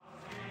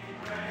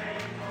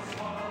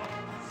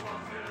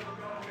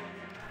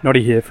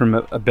Noddy here from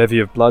a bevy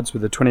of bloods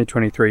with the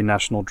 2023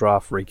 National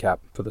Draft recap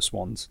for the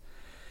Swans.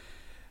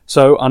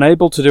 So,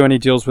 unable to do any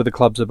deals with the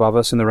clubs above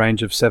us in the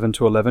range of 7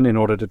 to 11 in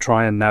order to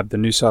try and nab the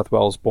New South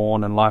Wales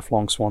born and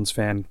lifelong Swans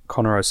fan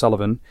Connor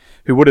O'Sullivan,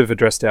 who would have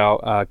addressed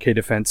our key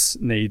defence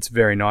needs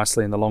very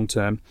nicely in the long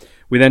term,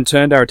 we then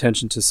turned our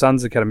attention to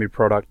Suns Academy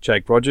product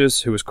Jake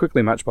Rogers, who was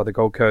quickly matched by the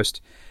Gold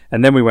Coast,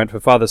 and then we went for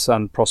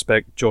father-son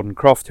prospect Jordan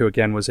Croft, who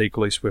again was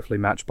equally swiftly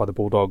matched by the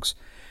Bulldogs.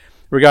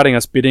 Regarding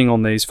us bidding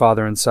on these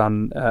father and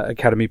son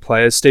academy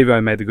players, Steve-O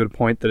made the good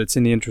point that it's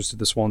in the interest of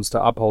the Swans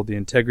to uphold the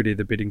integrity of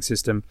the bidding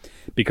system,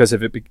 because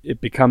if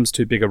it becomes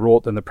too big a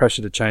rort, then the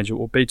pressure to change it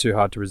will be too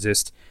hard to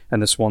resist,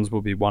 and the Swans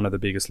will be one of the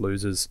biggest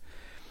losers.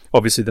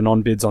 Obviously, the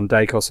non-bids on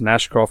Dacos and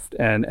Ashcroft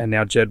and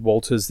now Jed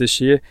Walters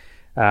this year,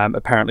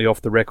 apparently off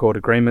the record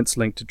agreements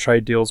linked to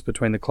trade deals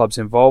between the clubs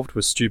involved,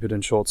 was stupid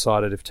and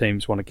short-sighted if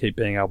teams want to keep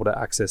being able to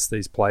access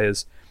these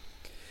players.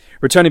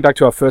 Returning back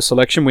to our first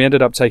selection, we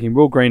ended up taking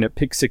Will Green at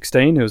pick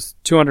 16, who was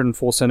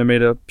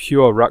 204cm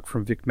pure ruck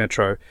from Vic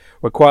Metro.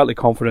 We're quietly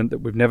confident that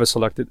we've never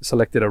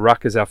selected a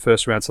ruck as our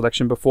first round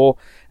selection before,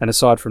 and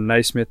aside from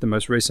Naismith, the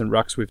most recent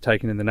rucks we've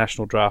taken in the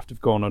national draft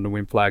have gone on to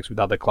win flags with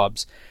other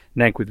clubs,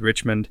 Nank with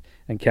Richmond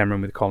and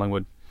Cameron with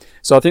Collingwood.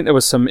 So I think there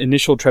was some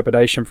initial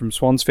trepidation from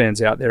Swans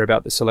fans out there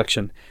about the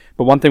selection.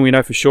 But one thing we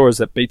know for sure is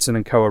that Beatson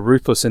and co are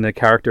ruthless in their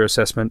character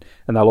assessment,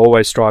 and they'll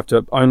always strive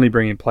to only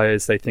bring in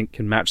players they think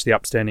can match the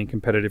upstanding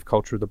competitive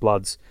culture of the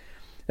Bloods.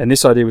 And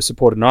this idea was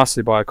supported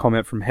nicely by a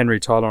comment from Henry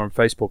Tyler on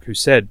Facebook, who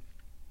said,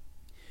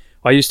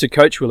 "I used to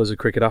coach Will as a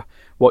cricketer.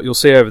 What you'll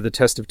see over the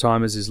test of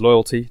time is his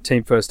loyalty,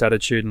 team-first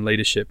attitude and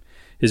leadership.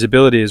 His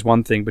ability is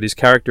one thing, but his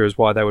character is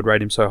why they would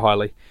rate him so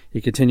highly. He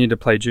continued to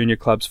play junior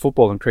clubs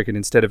football and cricket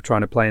instead of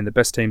trying to play in the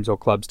best teams or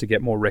clubs to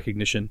get more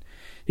recognition.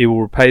 He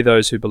will repay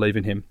those who believe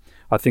in him.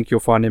 I think you'll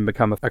find him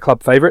become a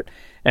club favourite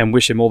and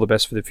wish him all the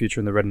best for the future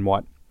in the red and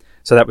white."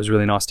 So that was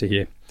really nice to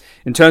hear.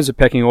 In terms of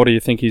pecking order, you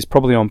think he's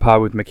probably on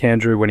par with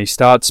McAndrew when he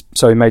starts,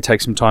 so he may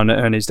take some time to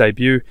earn his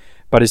debut,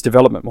 but his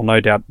development will no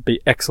doubt be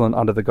excellent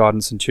under the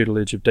guidance and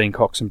tutelage of Dean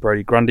Cox and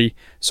Brody Grundy.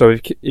 So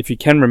if he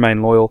can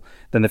remain loyal,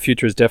 then the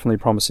future is definitely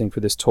promising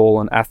for this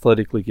tall and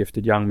athletically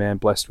gifted young man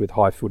blessed with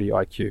high footy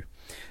IQ.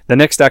 The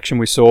next action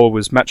we saw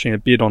was matching a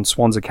bid on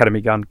Swans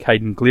Academy gun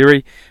Caden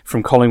Cleary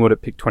from Collingwood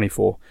at pick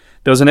 24.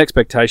 There was an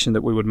expectation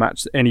that we would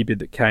match any bid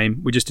that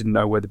came. We just didn't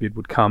know where the bid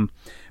would come.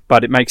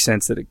 But it makes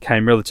sense that it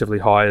came relatively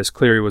high, as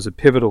Cleary was a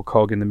pivotal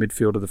cog in the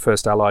midfield of the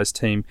first Allies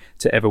team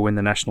to ever win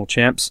the national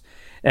champs.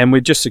 And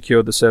we'd just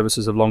secured the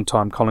services of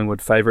long-time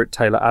Collingwood favourite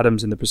Taylor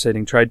Adams in the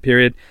preceding trade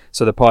period,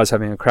 so the Pies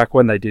having a crack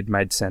when they did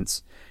made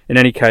sense. In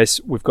any case,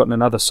 we've gotten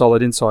another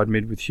solid inside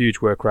mid with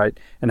huge work rate,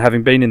 and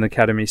having been in the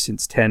academy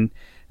since 10,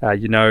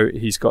 you know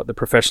he's got the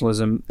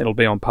professionalism. It'll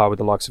be on par with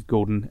the likes of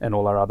Goulden and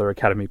all our other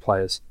academy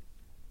players.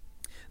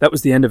 That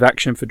was the end of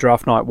action for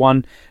draft night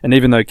 1, and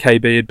even though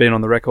KB had been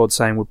on the record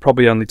saying we'd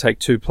probably only take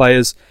 2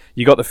 players,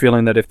 you got the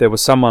feeling that if there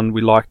was someone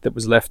we liked that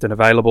was left and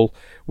available,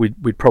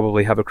 we'd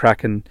probably have a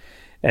crack. And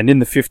in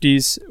the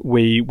 50s,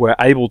 we were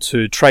able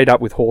to trade up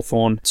with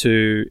Hawthorn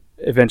to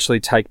eventually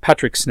take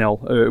Patrick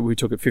Snell. We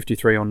took at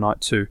 53 on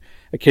night 2.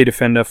 A key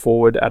defender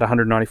forward at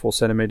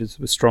 194cm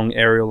with strong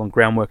aerial and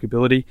groundwork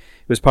ability.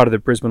 He was part of the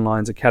Brisbane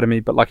Lions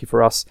Academy, but lucky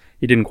for us,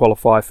 he didn't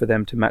qualify for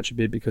them to match a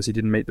bid because he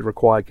didn't meet the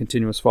required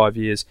continuous 5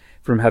 years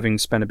from having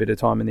spent a bit of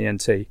time in the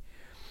NT.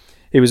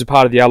 He was a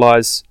part of the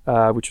Allies,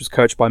 which was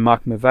coached by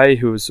Mark McVeigh,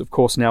 who is, of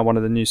course, now one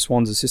of the new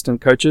Swans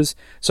assistant coaches.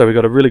 So we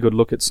got a really good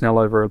look at Snell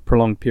over a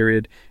prolonged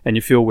period, and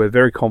you feel we're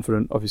very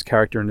confident of his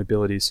character and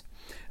abilities.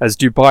 As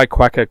Dubai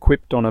Quacker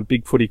quipped on a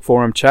Big Footy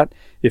forum chat,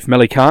 if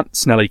Melly can't,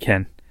 Snelly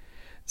can.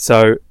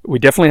 So we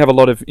definitely have a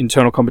lot of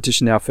internal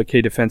competition now for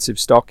key defensive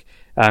stock,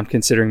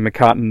 considering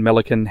McCartan,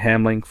 Melican,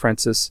 Hamling,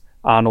 Francis,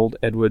 Arnold,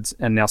 Edwards,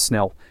 and now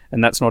Snell.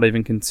 And that's not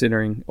even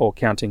considering or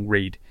counting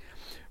Reid.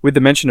 With the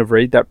mention of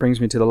Reid, that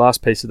brings me to the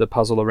last piece of the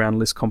puzzle around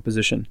list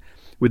composition.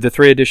 With the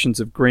 3 additions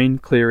of Green,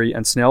 Cleary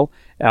and Snell,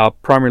 our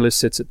primary list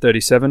sits at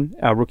 37,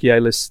 our rookie A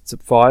list sits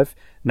at 5,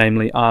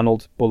 namely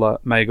Arnold, Buller,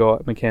 Magor,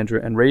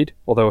 McAndrew and Reid,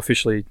 although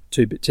officially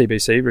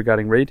TBC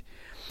regarding Reid,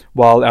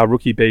 while our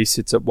rookie B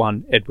sits at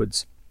 1,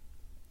 Edwards.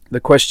 The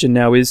question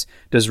now is,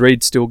 does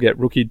Reid still get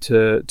rookied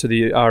to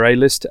the RA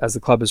list, as the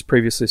club has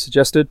previously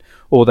suggested,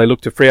 or will they look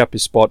to free up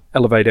his spot,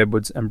 elevate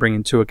Edwards, and bring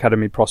in 2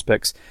 academy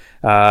prospects,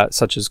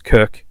 such as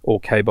Kirk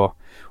or Cabor?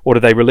 Or do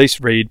they release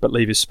Reid but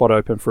leave his spot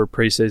open for a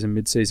pre-season,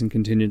 mid-season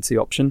contingency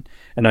option,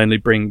 and only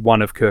bring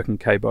one of Kirk and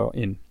Cabor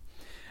in?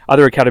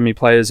 Other academy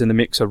players in the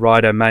mix are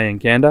Ryder, May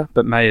and Gander,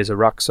 but May is a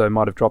ruck, so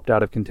might have dropped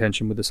out of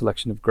contention with the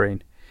selection of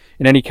Green.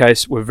 In any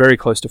case, we're very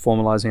close to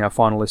formalising our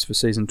final list for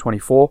season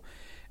 24,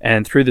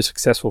 and through the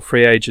successful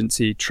free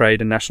agency,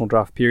 trade and national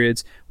draft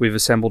periods, we've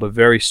assembled a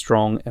very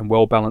strong and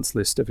well-balanced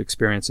list of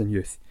experience and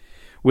youth.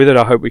 With it,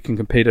 I hope we can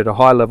compete at a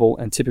high level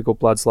and typical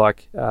Bloods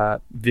like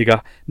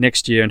vigour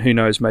next year, and who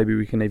knows, maybe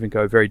we can even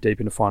go very deep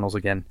into finals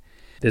again.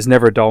 There's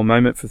never a dull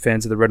moment for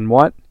fans of the red and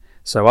white,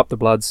 so up the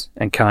Bloods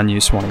and Carn you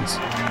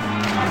Swannies.